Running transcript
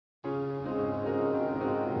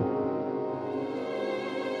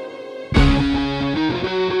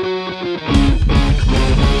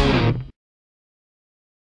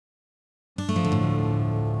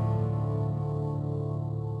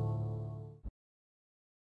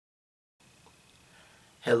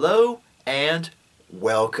Hello and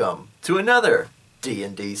welcome to another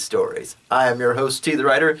D&D Stories. I am your host,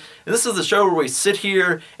 TheWriter, and this is the show where we sit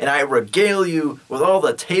here and I regale you with all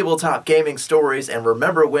the tabletop gaming stories and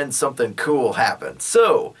remember when something cool happened.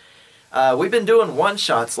 So, we've been doing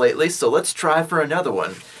one-shots lately, so let's try for another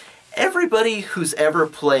one. Everybody who's ever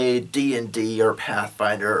played D&D or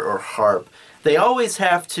Pathfinder or Harp, they always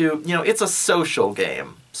have to, it's a social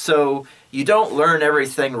game. So you don't learn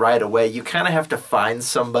everything right away. You kind of have to find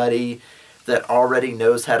somebody that already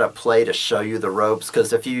knows how to play to show you the ropes,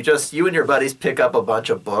 because if you and your buddies pick up a bunch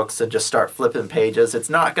of books and just start flipping pages, it's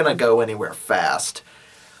not going to go anywhere fast.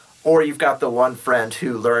 Or you've got the one friend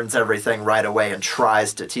who learns everything right away and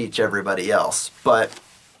tries to teach everybody else. But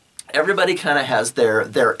everybody kind of has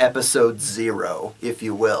their episode 0, if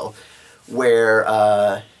you will,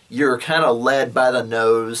 where you're kind of led by the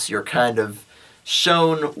nose, you're kind of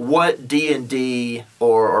shown what D&D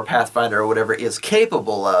or Pathfinder or whatever is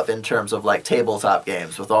capable of in terms of like tabletop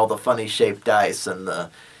games with all the funny shaped dice and the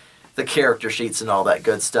character sheets and all that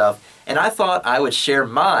good stuff. And I thought I would share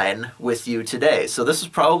mine with you today. So this is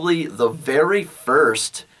probably the very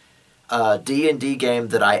first D&D game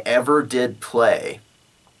that I ever did play.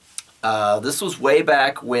 This was way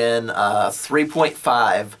back when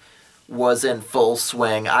 3.5 was in full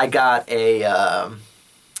swing. I got a...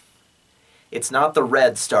 it's not the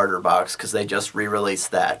red starter box, because they just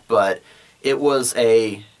re-released that, but it was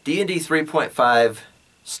a D&D 3.5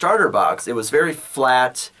 starter box. It was very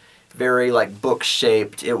flat, very like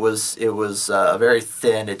book-shaped. It was very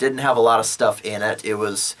thin. It didn't have a lot of stuff in it. It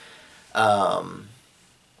was,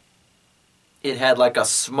 it had like a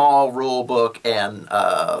small rule book and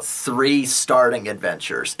 3 starting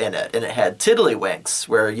adventures in it, and it had tiddlywinks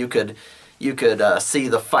where you could see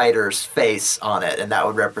the fighter's face on it, and that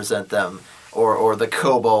would represent them. Or the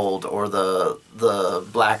kobold, or the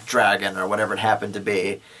black dragon, or whatever it happened to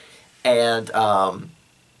be. And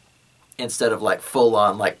instead of like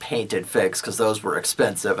full-on like painted figs, because those were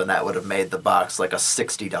expensive, and that would have made the box like a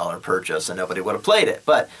 $60 purchase, and nobody would have played it.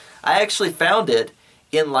 But I actually found it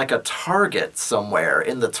in like a Target somewhere,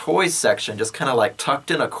 in the toys section, just kind of like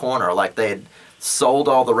tucked in a corner, like they'd sold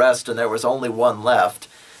all the rest and there was only one left.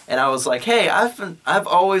 And I was like, hey, I've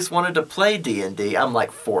always wanted to play D&D. I'm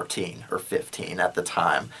like 14 or 15 at the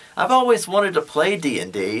time. I've always wanted to play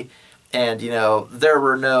D&D, and, there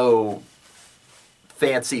were no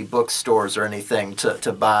fancy bookstores or anything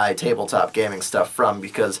to buy tabletop gaming stuff from,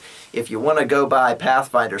 because if you want to go buy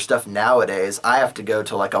Pathfinder stuff nowadays, I have to go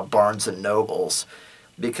to like a Barnes & Noble's,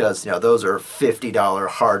 because, those are $50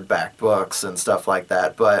 hardback books and stuff like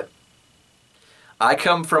that. But I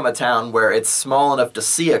come from a town where it's small enough to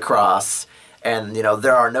see across, and,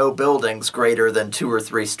 there are no buildings greater than 2 or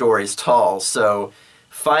 3 stories tall, so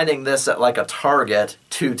finding this at like a Target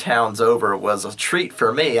 2 towns over was a treat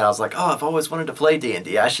for me. I was like, oh, I've always wanted to play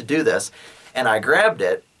D&D, I should do this. And I grabbed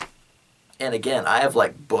it, and again, I have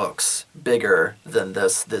like books bigger than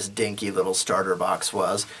this dinky little starter box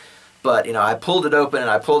was. But, I pulled it open and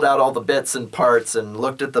I pulled out all the bits and parts and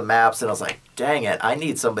looked at the maps, and I was like, dang it, I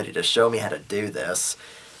need somebody to show me how to do this.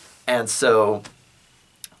 And so,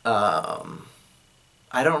 I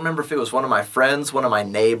don't remember if it was one of my friends, one of my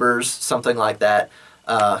neighbors, something like that,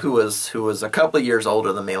 who was a couple of years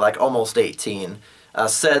older than me, like almost 18,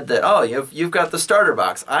 said that, oh, you've got the starter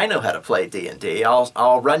box. I know how to play D&D.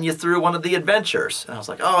 I'll run you through one of the adventures. And I was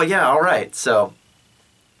like, oh yeah, all right. So...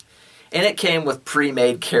 and it came with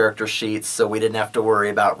pre-made character sheets, so we didn't have to worry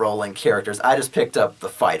about rolling characters. I just picked up the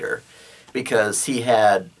fighter, because he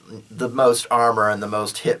had the most armor and the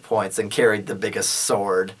most hit points and carried the biggest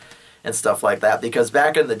sword and stuff like that. Because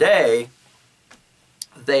back in the day,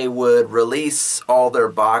 they would release all their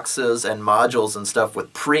boxes and modules and stuff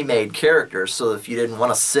with pre-made characters, so if you didn't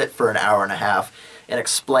want to sit for an hour and a half and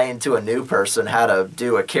explain to a new person how to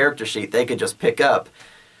do a character sheet, they could just pick up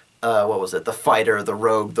what was it? The fighter, the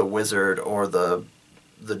rogue, the wizard, or the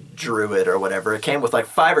druid, or whatever. It came with like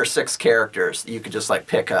 5 or 6 characters that you could just like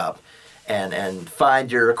pick up and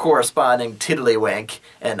find your corresponding tiddlywink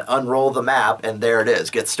and unroll the map, and there it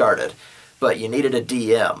is. Get started. But you needed a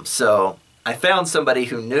DM, so I found somebody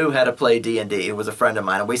who knew how to play D&D. It was a friend of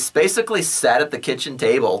mine, and we basically sat at the kitchen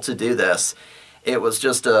table to do this. It was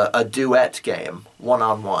just a duet game,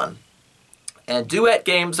 one-on-one. And duet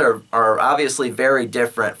games are obviously very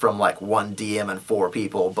different from like 1 DM and 4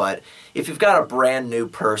 people, but if you've got a brand new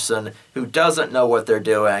person who doesn't know what they're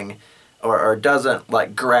doing, or doesn't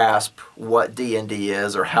like grasp what D&D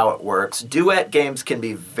is or how it works, duet games can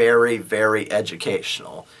be very, very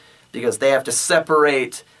educational, because they have to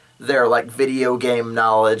separate their like video game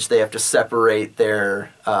knowledge, they have to separate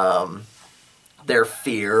their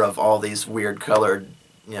fear of all these weird colored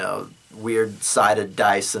weird sided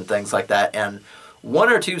dice and things like that. And 1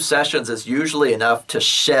 or 2 sessions is usually enough to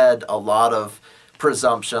shed a lot of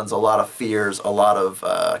presumptions, a lot of fears, a lot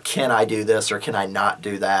of can I do this or can I not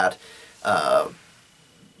do that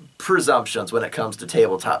presumptions when it comes to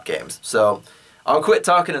tabletop games. So I'll quit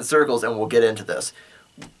talking in circles and we'll get into this.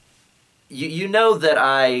 You know that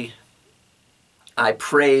I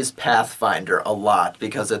praise Pathfinder a lot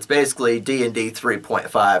because it's basically D&D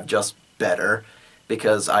 3.5 just better,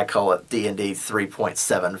 because I call it D&D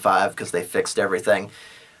 3.75 because they fixed everything.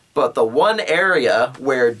 But the one area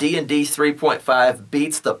where D&D 3.5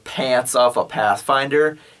 beats the pants off of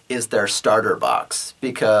Pathfinder is their starter box,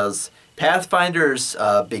 because Pathfinder's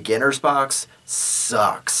beginner's box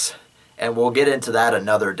sucks. And we'll get into that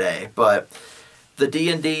another day. But the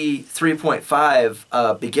D&D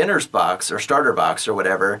 3.5 beginner's box or starter box or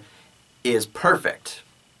whatever is perfect,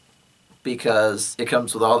 because it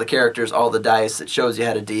comes with all the characters, all the dice, it shows you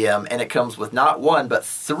how to DM, and it comes with not 1 but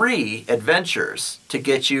 3 adventures to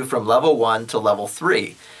get you from level 1 to level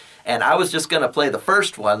 3. And I was just going to play the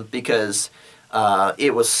first one because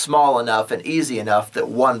it was small enough and easy enough that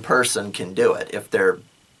one person can do it if they're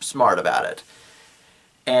smart about it.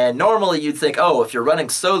 And normally you'd think, oh, if you're running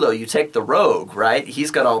solo, you take the rogue, right?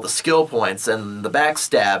 He's got all the skill points and the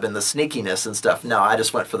backstab and the sneakiness and stuff. No, I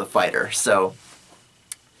just went for the fighter. So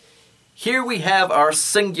here we have our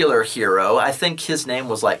singular hero. I think his name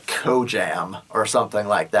was like Kojamn or something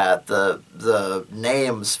like that. The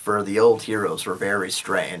names for the old heroes were very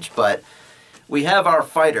strange. But we have our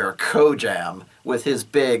fighter, Kojamn, with his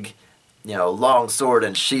big, long sword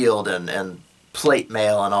and shield and plate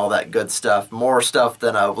mail and all that good stuff. More stuff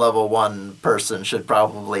than a level 1 person should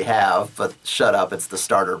probably have, but shut up, it's the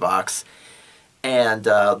starter box. And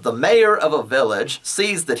the mayor of a village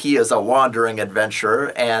sees that he is a wandering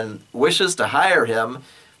adventurer and wishes to hire him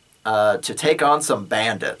to take on some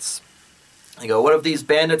bandits. I go, what have these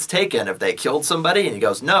bandits taken? Have they killed somebody? And he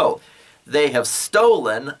goes, no, they have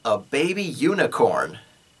stolen a baby unicorn.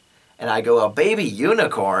 And I go, a baby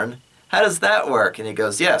unicorn? How does that work? And he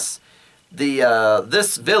goes, yes.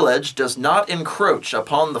 This village does not encroach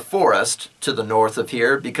upon the forest to the north of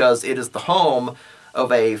here because it is the home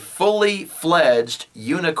of a fully fledged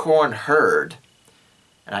unicorn herd.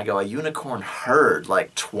 And I go, a unicorn herd?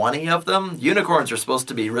 Like 20 of them? Unicorns are supposed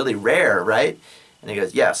to be really rare, right? And he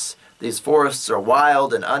goes, yes, these forests are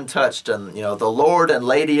wild and untouched, and the lord and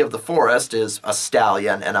lady of the forest is a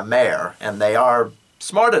stallion and a mare, and they are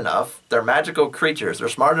smart enough, they're magical creatures, they're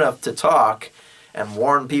smart enough to talk and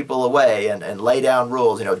warn people away and lay down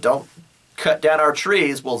rules. Don't cut down our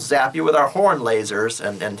trees, we'll zap you with our horn lasers,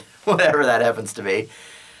 and whatever that happens to be.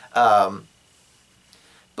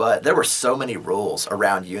 But there were so many rules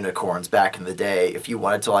around unicorns back in the day. If you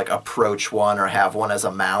wanted to approach one or have one as a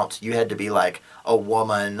mount, you had to be like a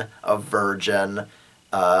woman, a virgin,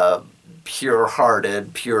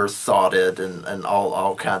 pure-hearted, pure-thoughted, and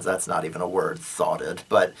all kinds. That's not even a word, thoughted.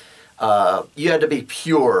 But you had to be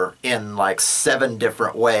pure in 7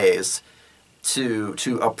 different ways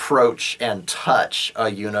to approach and touch a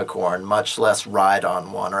unicorn, much less ride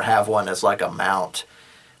on one or have one as a mount.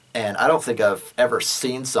 And I don't think I've ever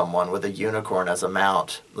seen someone with a unicorn as a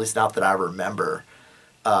mount, at least not that I remember.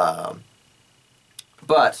 But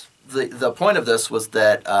the point of this was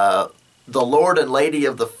that the lord and lady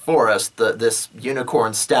of the forest, this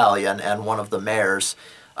unicorn stallion and one of the mares,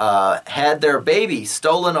 had their baby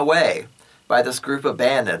stolen away by this group of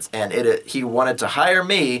bandits, and he wanted to hire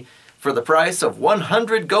me for the price of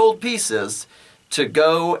 100 gold pieces to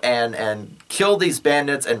go and kill these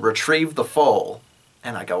bandits and retrieve the foal.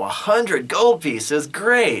 And I go, 100 gold pieces?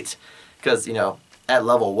 Great! Because, at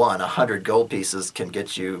level 1, 100 gold pieces can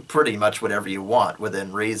get you pretty much whatever you want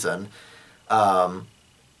within reason. And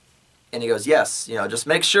he goes, yes, just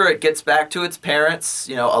make sure it gets back to its parents,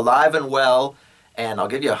 alive and well, and I'll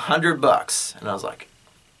give you $100. And I was like,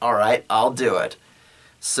 all right, I'll do it.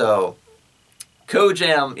 So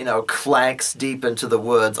Kojamn, clanks deep into the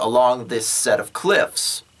woods along this set of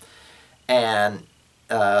cliffs. And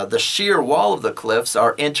the sheer wall of the cliffs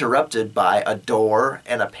are interrupted by a door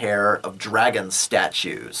and a pair of dragon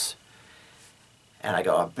statues. And I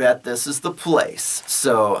go, I bet this is the place.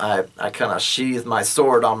 So I kind of sheathe my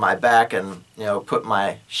sword on my back and, put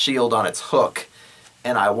my shield on its hook.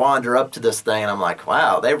 And I wander up to this thing, and I'm like,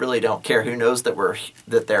 wow, they really don't care who knows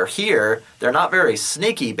that they're here. They're not very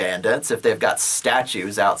sneaky bandits if they've got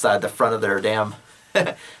statues outside the front of their damn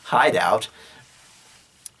hideout.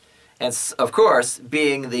 And of course,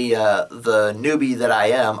 being the newbie that I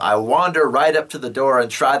am, I wander right up to the door and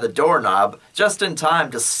try the doorknob just in time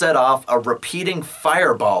to set off a repeating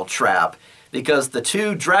fireball trap, because the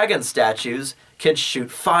 2 dragon statues can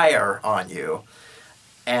shoot fire on you.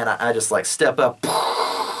 And I just like step up, and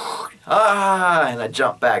I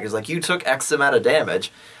jump back. He's like, you took X amount of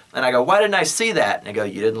damage. And I go, why didn't I see that? And I go,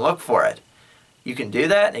 you didn't look for it. You can do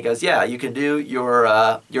that? And he goes, yeah, you can do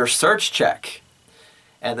your search check.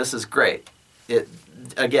 And this is great.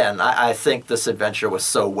 Again, I think this adventure was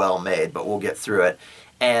so well made, but we'll get through it.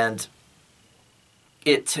 And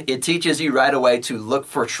it teaches you right away to look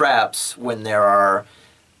for traps when there are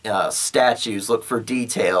statues, look for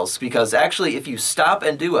details, because actually if you stop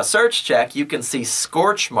and do a search check, you can see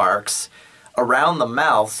scorch marks around the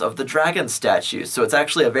mouths of the dragon statues. So it's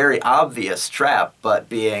actually a very obvious trap, but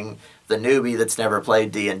being the newbie that's never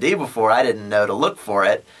played D&D before, I didn't know to look for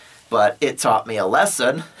it, but it taught me a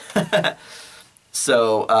lesson.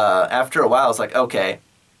 So after a while, it's like, okay,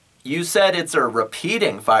 you said it's a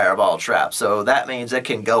repeating fireball trap, so that means it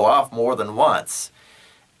can go off more than once.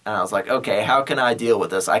 And I was like, okay, how can I deal with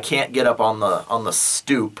this? I can't get up on the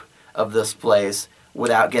stoop of this place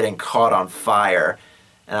without getting caught on fire.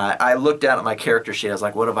 And I looked down at my character sheet. I was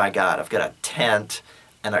like, what have I got? I've got a tent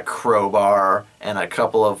and a crowbar and a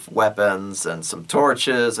couple of weapons and some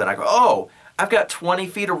torches. And I go, oh, I've got 20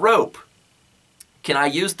 feet of rope. Can I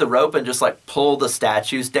use the rope and just like pull the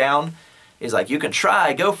statues down? He's like, you can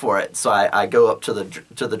try, go for it. So I go up to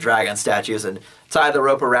the dragon statues and tie the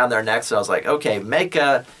rope around their necks. And I was like, okay, make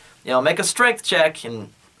a strength check and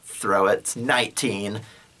throw it. It's 19.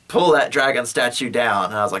 Pull that dragon statue down.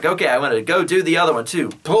 And I was like, okay, I'm going to go do the other one too.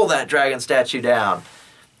 Pull that dragon statue down.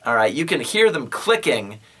 All right, you can hear them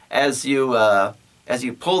clicking as you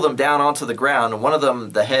pull them down onto the ground. And one of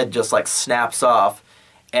them, the head just like snaps off.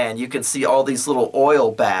 And you can see all these little oil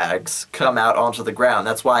bags come out onto the ground.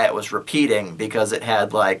 That's why it was repeating, because it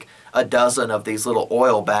had like a dozen of these little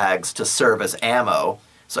oil bags to serve as ammo.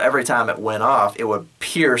 So every time it went off, it would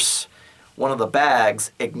pierce one of the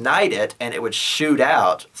bags, ignite it, and it would shoot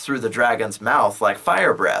out through the dragon's mouth like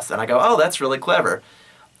fire breath. And I go, oh, that's really clever.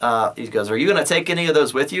 He goes, are you going to take any of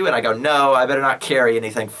those with you? And I go, no, I better not carry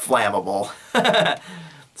anything flammable.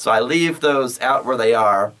 So I leave those out where they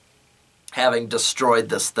are, having destroyed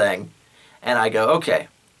this thing. And I go, okay,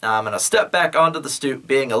 now I'm going to step back onto the stoop,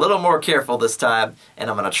 being a little more careful this time, and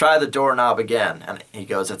I'm going to try the doorknob again. And he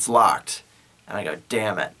goes, it's locked. And I go,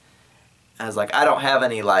 damn it. I was like, I don't have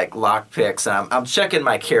any like lock picks. And I'm checking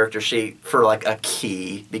my character sheet for like a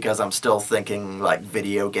key, because I'm still thinking like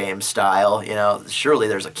video game style, you know, surely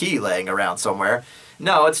there's a key laying around somewhere.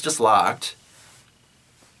 No, it's just locked.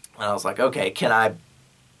 And I was like, okay,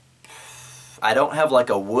 I don't have like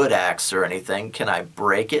a wood axe or anything. Can I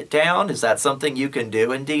break it down? Is that something you can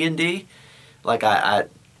do in D&D? Like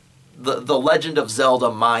the Legend of Zelda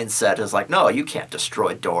mindset is like, no, you can't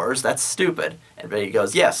destroy doors. That's stupid. And he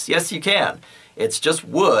goes, yes, you can. It's just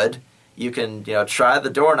wood. You can, try the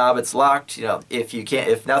doorknob. It's locked.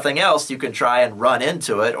 If nothing else, you can try and run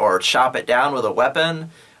into it or chop it down with a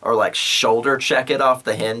weapon or like shoulder check it off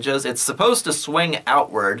the hinges. It's supposed to swing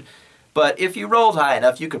outward. But if you rolled high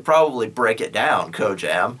enough, you could probably break it down,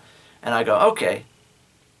 Kojamn. And I go, okay,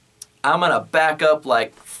 I'm going to back up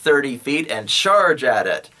like 30 feet and charge at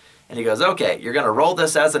it. And he goes, okay, you're going to roll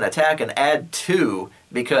this as an attack and add 2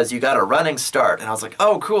 because you got a running start. And I was like,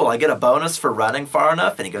 oh, cool, I get a bonus for running far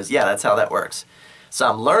enough? And he goes, yeah, that's how that works. So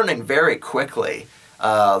I'm learning very quickly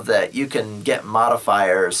that you can get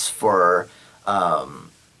modifiers for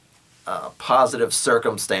positive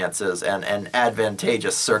circumstances and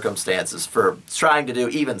advantageous circumstances for trying to do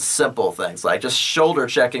even simple things. Like just shoulder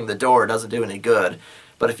checking the door doesn't do any good,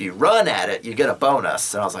 but if you run at it, you get a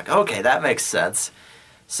bonus. And I was like, okay, that makes sense.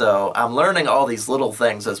 So I'm learning all these little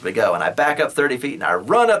things as we go, and I back up 30 feet and I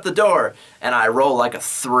run up the door and I roll like a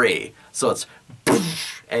 3. So it's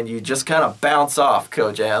and you just kind of bounce off,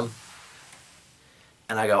 Kojamn.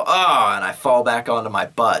 And I go, oh, and I fall back onto my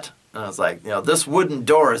butt. And I was like, this wooden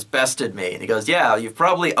door has bested me. And he goes, yeah, you've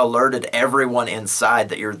probably alerted everyone inside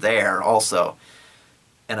that you're there also.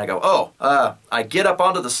 And I go, oh, I get up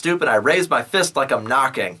onto the stoop and I raise my fist like I'm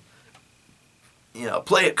knocking.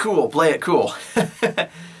 Play it cool, play it cool. And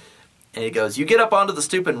he goes, you get up onto the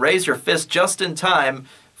stoop and raise your fist just in time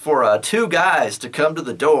for 2 guys to come to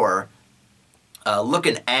the door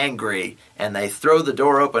looking angry. And they throw the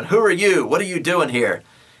door open. Who are you? What are you doing here?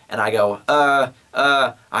 And I go,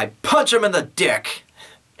 I punch him in the dick.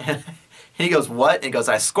 And he goes, what? And he goes,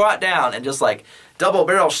 I squat down and just like double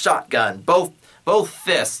barrel shotgun, both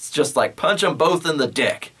fists, just like punch them both in the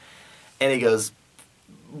dick. And he goes,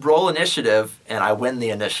 roll initiative, and I win the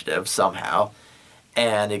initiative somehow.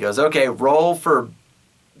 And he goes, okay, roll for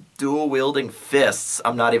dual wielding fists.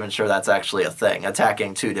 I'm not even sure that's actually a thing.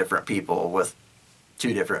 Attacking 2 different people with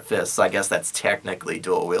 2 different fists. I guess that's technically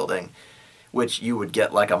dual wielding. which you would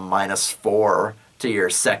get like a -4 to your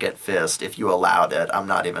second fist if you allowed it. I'm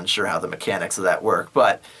not even sure how the mechanics of that work,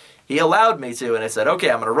 but he allowed me to, and I said, okay,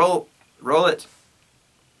 I'm going to roll it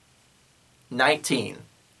 19.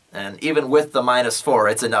 And even with the -4,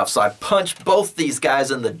 it's enough. So I punch both these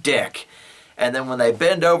guys in the dick. And then when they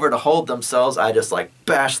bend over to hold themselves, I just like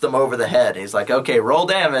bash them over the head. And he's like, okay, roll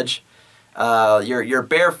damage. You're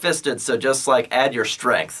bare-fisted, so just like add your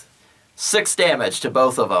strength. 6 damage to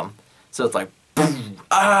both of them. So it's like, boom,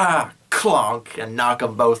 ah, clonk, and knock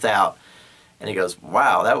them both out. And he goes,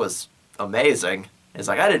 wow, that was amazing. He's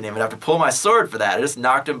like, I didn't even have to pull my sword for that. I just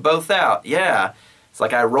knocked them both out. Yeah. It's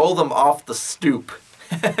like I roll them off the stoop.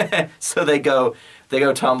 So they go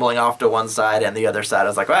tumbling off to one side and the other side. I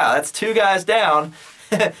was like, wow, that's 2 guys down.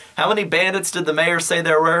 How many bandits did the mayor say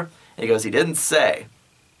there were? And he goes, he didn't say.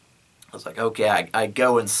 I was like, okay, I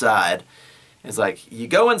go inside. It's like, you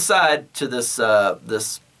go inside to this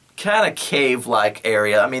this kind of cave-like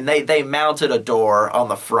area. I mean, they mounted a door on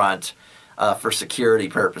the front for security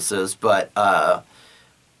purposes, but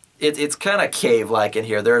it's kind of cave-like in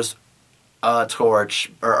here. There's a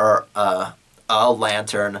torch or a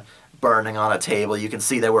lantern burning on a table. You can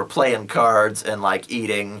see they were playing cards and like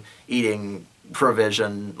eating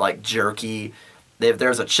provision like jerky.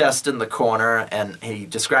 There's a chest in the corner, and he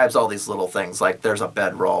describes all these little things like there's a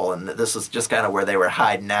bedroll, and this is just kind of where they were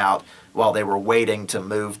hiding out while they were waiting to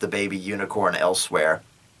move the baby unicorn elsewhere.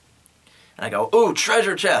 And I go, ooh,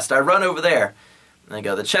 treasure chest. I run over there, and I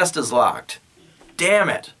go, the chest is locked. Damn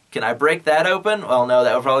it. Can I break that open? Well, no,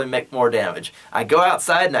 that would probably make more damage. I go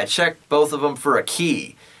outside and I check both of them for a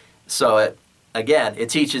key. So, it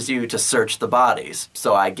teaches you to search the bodies.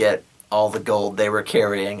 So I get all the gold they were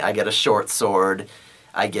carrying. I get a short sword.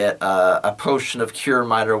 I get a potion of cure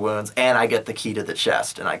minor wounds. And I get the key to the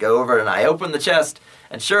chest. And I go over and I open the chest.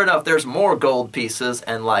 And sure enough, there's more gold pieces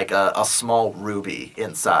and like a small ruby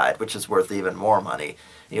inside, which is worth even more money.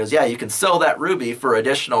 He goes, yeah, you can sell that ruby for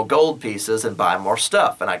additional gold pieces and buy more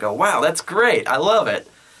stuff. And I go, wow, that's great. I love it.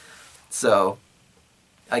 So,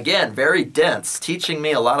 again, very dense, teaching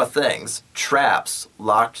me a lot of things. Traps,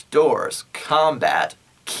 locked doors, combat,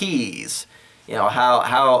 keys, you know, how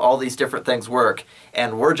all these different things work.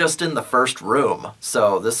 And we're just in the first room.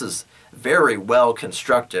 So this is very well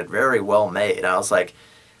constructed, very well made. I was like,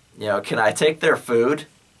 you know, can I take their food?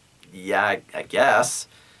 Yeah, I guess.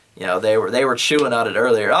 You know, they were chewing on it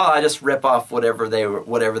earlier. Oh, I just rip off whatever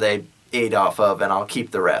they ate off of, and I'll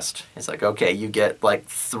keep the rest. It's like, okay, you get like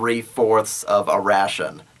 3/4 of a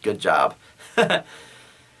ration. Good job.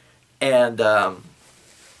 And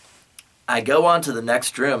I go on to the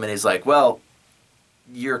next room, and he's like, well,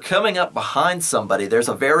 you're coming up behind somebody. There's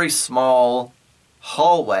a very small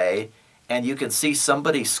hallway, and you can see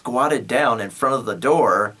somebody squatted down in front of the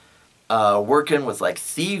door, working with like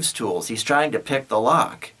thieves' tools. He's trying to pick the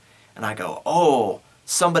lock. And I go, oh,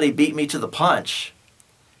 somebody beat me to the punch.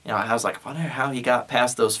 You know, I was like, I wonder how he got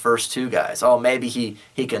past those first 2 guys. Oh, maybe he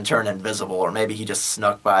can turn invisible, or maybe he just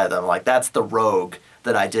snuck by them. Like, that's the rogue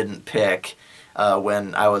that I didn't pick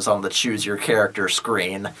when I was on the choose your character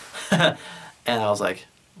screen. And I was like,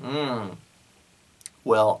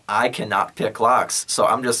 well, I cannot pick locks, so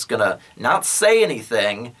I'm just going to not say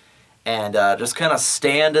anything and just kind of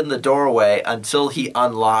stand in the doorway until he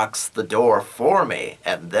unlocks the door for me,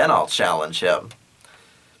 and then I'll challenge him.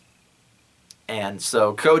 And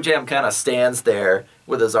so Kojamn kind of stands there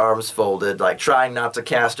with his arms folded, like trying not to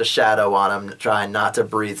cast a shadow on him, trying not to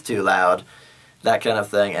breathe too loud, that kind of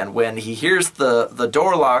thing. And when he hears the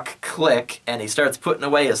door lock click and he starts putting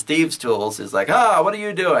away his thieves' tools, he's like, ah, what are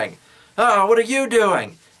you doing? Ah, what are you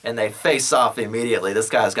doing? And they face off immediately. This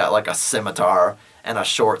guy's got like a scimitar and a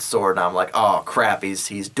short sword, and I'm like, oh crap,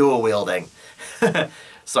 he's dual wielding.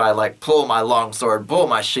 So I like pull my long sword, pull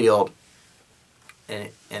my shield,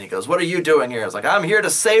 and he goes, what are you doing here? I was like, I'm here to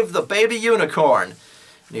save the baby unicorn.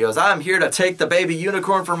 And he goes, I'm here to take the baby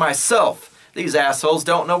unicorn for myself. These assholes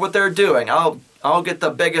don't know what they're doing. I'll get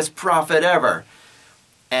the biggest profit ever.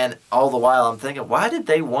 And all the while I'm thinking, why did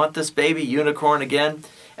they want this baby unicorn again?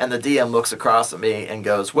 And the DM looks across at me and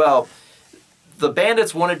goes, well, the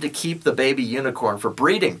bandits wanted to keep the baby unicorn for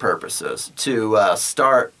breeding purposes, to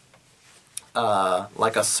start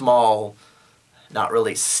like a small, not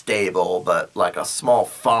really stable, but like a small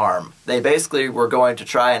farm. They basically were going to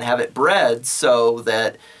try and have it bred so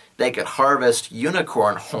that they could harvest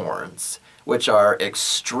unicorn horns, which are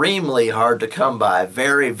extremely hard to come by,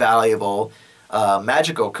 very valuable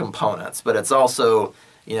magical components. But it's also,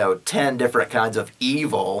 you know, 10 different kinds of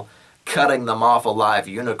evil cutting them off a live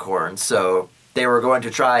unicorn. So they were going to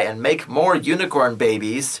try and make more unicorn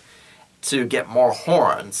babies to get more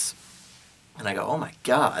horns. And I go, oh my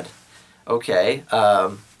god. okay,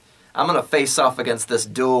 I'm going to face off against this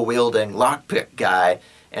dual-wielding lockpick guy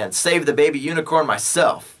and save the baby unicorn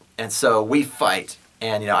myself. And so we fight.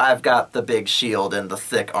 And, I've got the big shield and the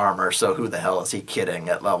thick armor, so who the hell is he kidding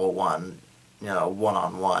at level 1,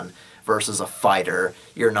 one-on-one versus a fighter?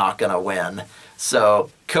 You're not going to win. So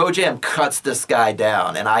Kojamn cuts this guy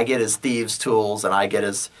down, and I get his thieves' tools, and I get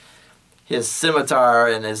his scimitar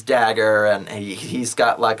and his dagger, and he's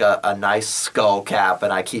got like a nice skull cap,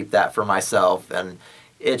 and I keep that for myself. And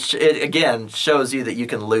it again shows you that you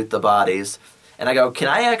can loot the bodies. And I go, can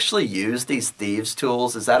I actually use these thieves'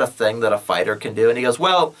 tools? Is that a thing that a fighter can do? And he goes,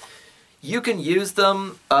 well, you can use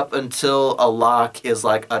them up until a lock is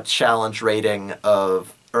like a challenge rating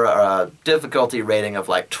of, or a difficulty rating of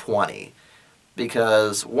like 20.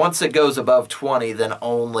 Because once it goes above 20, then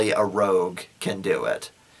only a rogue can do it.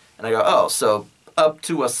 And I go, oh, so up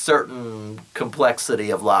to a certain complexity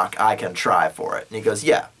of lock, I can try for it. And he goes,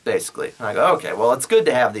 yeah, basically. And I go, okay, well, it's good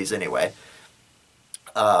to have these anyway.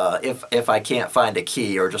 If I can't find a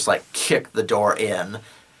key or just like kick the door in,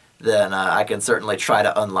 then I can certainly try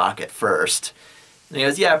to unlock it first. And he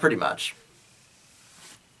goes, yeah, pretty much.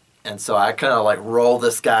 And so I kind of like roll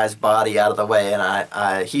this guy's body out of the way,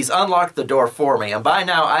 and he's unlocked the door for me. And by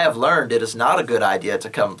now I have learned it is not a good idea to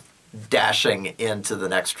come dashing into the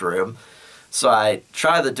next room. So I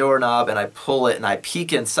try the doorknob and I pull it and I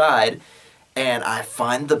peek inside, and I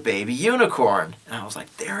find the baby unicorn. And I was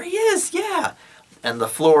like, there he is, yeah. And the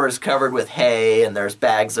floor is covered with hay, and there's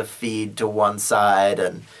bags of feed to one side,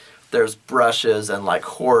 and there's brushes and like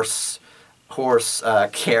horse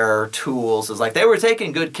care tools. It's like they were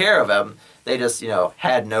taking good care of him. They just,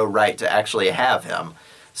 had no right to actually have him.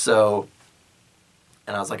 So,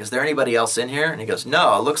 and I was like, is there anybody else in here? And he goes,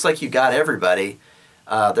 no, it looks like you got everybody.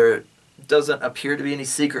 There doesn't appear to be any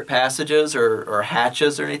secret passages or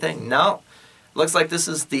hatches or anything. No, looks like this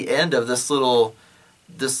is the end of this little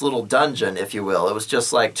dungeon, if you will. It was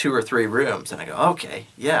just like 2 or 3 rooms. And I go, okay,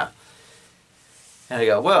 yeah. And I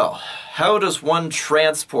go, well, how does one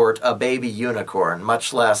transport a baby unicorn,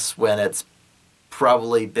 much less when it's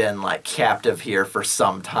probably been like captive here for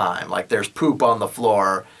some time? Like there's poop on the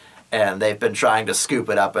floor, and they've been trying to scoop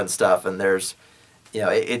it up and stuff, and there's,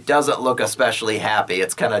 it doesn't look especially happy.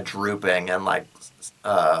 It's kind of drooping and like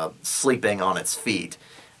sleeping on its feet.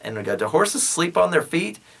 And we go, do horses sleep on their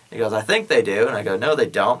feet? He goes, I think they do. And I go, no, they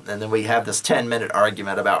don't. And then we have this 10-minute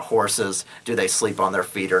argument about horses. Do they sleep on their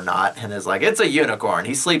feet or not? And it's like, it's a unicorn.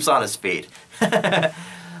 He sleeps on his feet.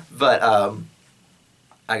 But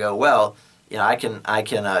I go, well, I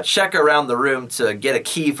can check around the room to get a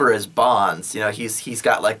key for his bonds. He's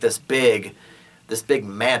got like this big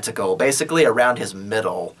manticle basically around his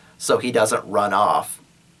middle so he doesn't run off.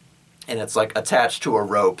 And it's like attached to a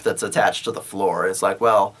rope that's attached to the floor. It's like,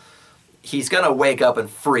 well, he's going to wake up and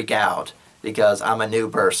freak out because I'm a new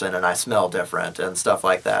person and I smell different and stuff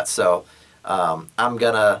like that. So I'm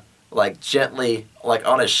going to like gently, like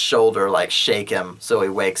on his shoulder, like shake him so he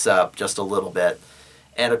wakes up just a little bit.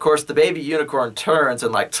 And of course the baby unicorn turns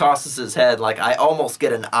and like tosses his head. Like I almost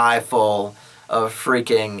get an eyeful of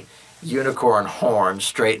freaking unicorn horn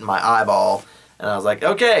straight in my eyeball. And I was like,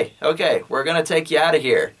 okay, we're going to take you out of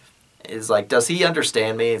here. Is like, does he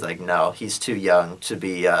understand me? He's like, no, he's too young to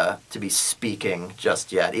be speaking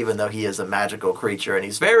just yet, even though he is a magical creature and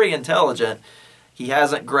he's very intelligent. He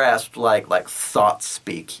hasn't grasped like thought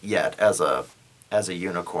speak yet as a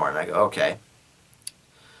unicorn. I go, okay.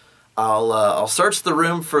 I'll search the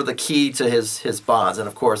room for the key to his bonds, and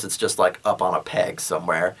of course it's just like up on a peg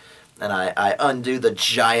somewhere. And I undo the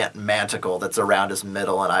giant manticle that's around his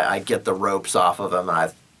middle, and I get the ropes off of him, and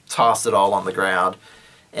I toss it all on the ground.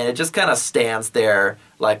 And it just kind of stands there,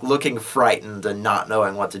 like, looking frightened and not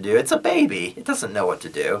knowing what to do. It's a baby. It doesn't know what to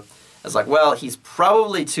do. I was like, well, he's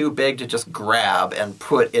probably too big to just grab and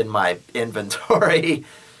put in my inventory.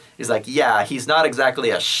 He's like, yeah, he's not exactly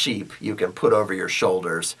a sheep you can put over your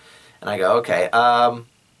shoulders. And I go, okay, I'm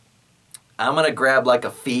going to grab, like,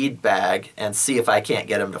 a feed bag and see if I can't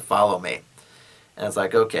get him to follow me. And it's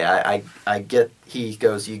like, okay, he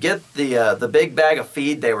goes, you get the big bag of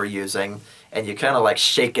feed they were using, and you kind of like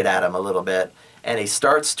shake it at him a little bit, and he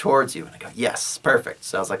starts towards you. And I go, yes, perfect.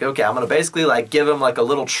 So I was like, okay, I'm going to basically like give him like a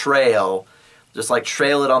little trail, just like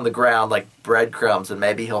trail it on the ground like breadcrumbs, and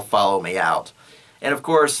maybe he'll follow me out. And of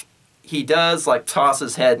course, he does like toss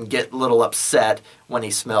his head and get a little upset when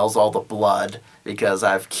he smells all the blood, because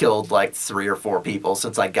I've killed like 3 or 4 people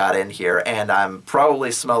since I got in here, and I'm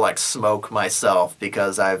probably smell like smoke myself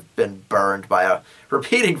because I've been burned by a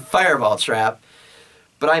repeating fireball trap.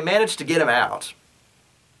 But I managed to get him out,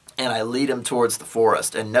 and I lead him towards the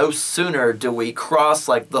forest. And no sooner do we cross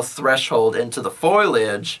like the threshold into the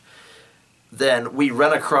foliage then we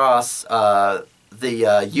run across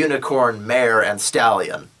the unicorn mare and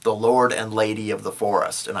stallion, the lord and lady of the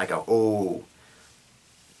forest. And I go, oh,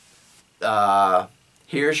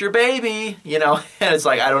 here's your baby, you know? And it's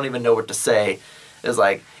like, I don't even know what to say. It's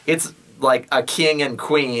like a king and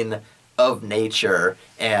queen of nature,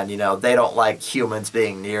 and, you know, they don't like humans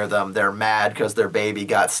being near them. They're mad because their baby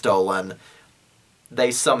got stolen.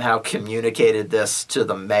 They somehow communicated this to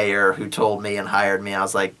the mayor, who told me and hired me. I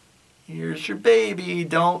was like, here's your baby,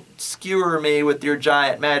 don't skewer me with your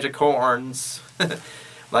giant magic horns.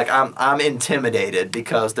 Like, I'm intimidated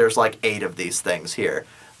because there's like 8 of these things here.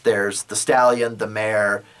 There's the stallion, the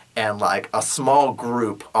mare, and like a small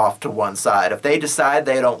group off to one side. If they decide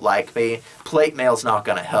they don't like me, plate mail's not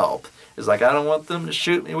going to help. It's like, I don't want them to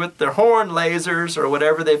shoot me with their horn lasers or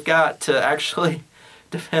whatever they've got to actually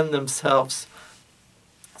defend themselves.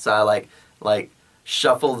 So I like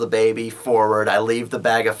shuffle the baby forward. I leave the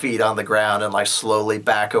bag of feed on the ground and like slowly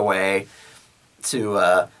back away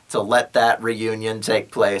to let that reunion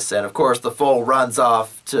take place. And of course the foal runs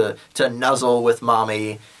off to nuzzle with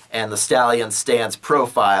mommy, and the stallion stands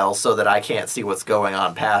profile so that I can't see what's going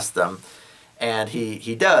on past them. And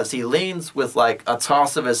he does. He leans with like a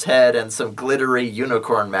toss of his head and some glittery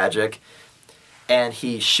unicorn magic, and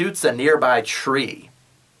he shoots a nearby tree,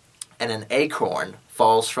 and an acorn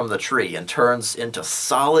falls from the tree and turns into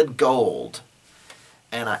solid gold.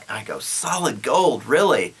 And I go, solid gold,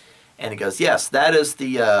 really? And he goes, yes, that is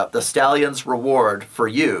the stallion's reward for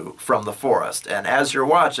you from the forest. And as you're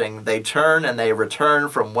watching, they turn and they return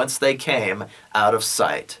from whence they came, out of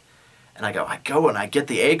sight. And I go and I get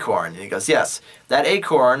the acorn. And he goes, yes, that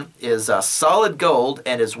acorn is solid gold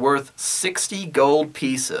and is worth 60 gold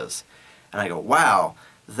pieces. And I go, wow,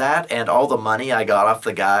 that and all the money I got off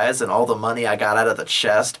the guys and all the money I got out of the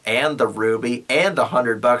chest and the ruby and the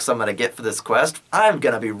 $100 I'm going to get for this quest, I'm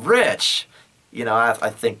going to be rich. You know, I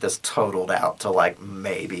think this totaled out to like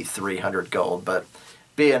maybe 300 gold, but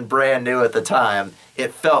being brand new at the time,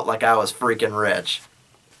 it felt like I was freaking rich.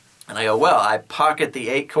 And I go, well, I pocket the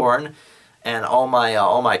acorn and all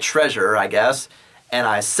my treasure, I guess, and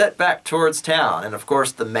I set back towards town. And of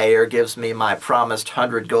course, the mayor gives me my promised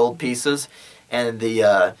 100 gold pieces, and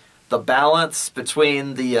the balance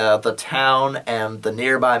between the town and the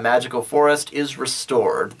nearby magical forest is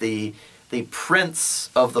restored. The prince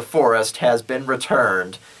of the forest has been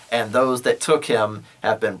returned, and those that took him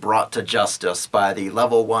have been brought to justice by the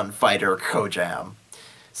level 1 fighter Kojamn.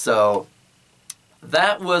 So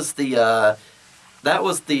that was the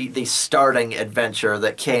starting adventure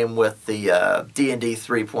that came with the D&D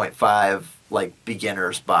 3.5 like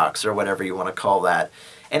beginner's box or whatever you want to call that.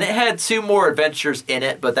 And it had 2 more adventures in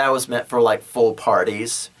it, but that was meant for like full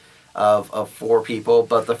parties of 4 people.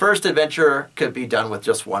 But the first adventure could be done with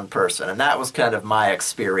just 1 person, and that was kind of my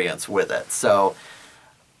experience with it. So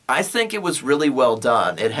I think it was really well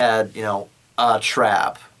done. It had, you know, a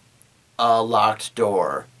trap, a locked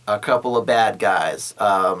door, a couple of bad guys,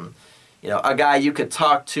 you know, a guy you could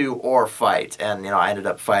talk to or fight, and, you know, I ended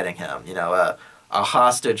up fighting him. You know, a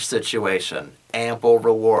hostage situation, ample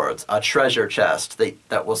rewards, a treasure chest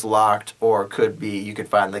that was locked or could be, you could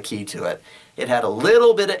find the key to it. It had a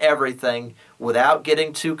little bit of everything without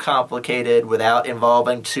getting too complicated, without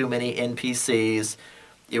involving too many NPCs.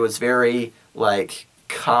 It was very, like,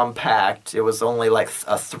 compact. It was only like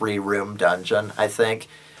a 3-room dungeon, I think.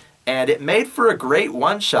 And it made for a great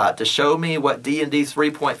one-shot to show me what D&D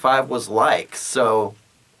 3.5 was like. So,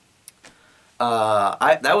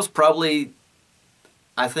 that was probably,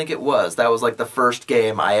 I think it was. That was like the first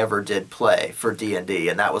game I ever did play for D&D,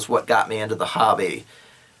 and that was what got me into the hobby,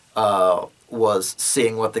 was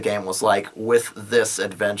seeing what the game was like with this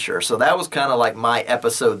adventure. So that was kind of like my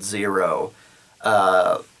episode 0,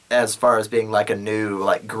 as far as being like a new,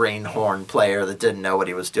 like, greenhorn player that didn't know what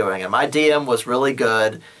he was doing. And my DM was really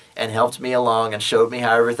good and helped me along and showed me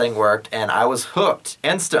how everything worked, and I was hooked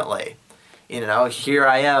instantly. You know, here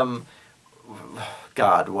I am,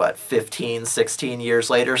 God, what, 15, 16 years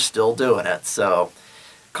later, still doing it. So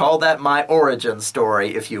call that my origin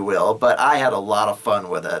story, if you will, but I had a lot of fun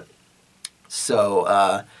with it. So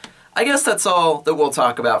I guess that's all that we'll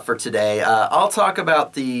talk about for today. I'll talk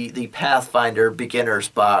about the Pathfinder Beginner's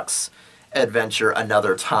Box adventure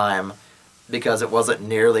another time, because it wasn't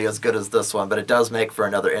nearly as good as this one, but it does make for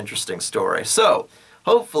another interesting story. So,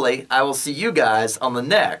 hopefully, I will see you guys on the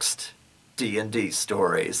next D&D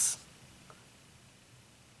Stories.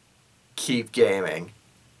 Keep gaming.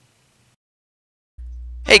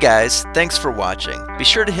 Hey guys, thanks for watching. Be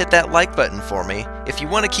sure to hit that like button for me. If you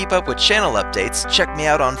want to keep up with channel updates, check me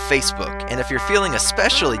out on Facebook. And if you're feeling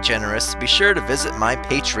especially generous, be sure to visit my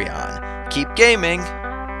Patreon. Keep gaming!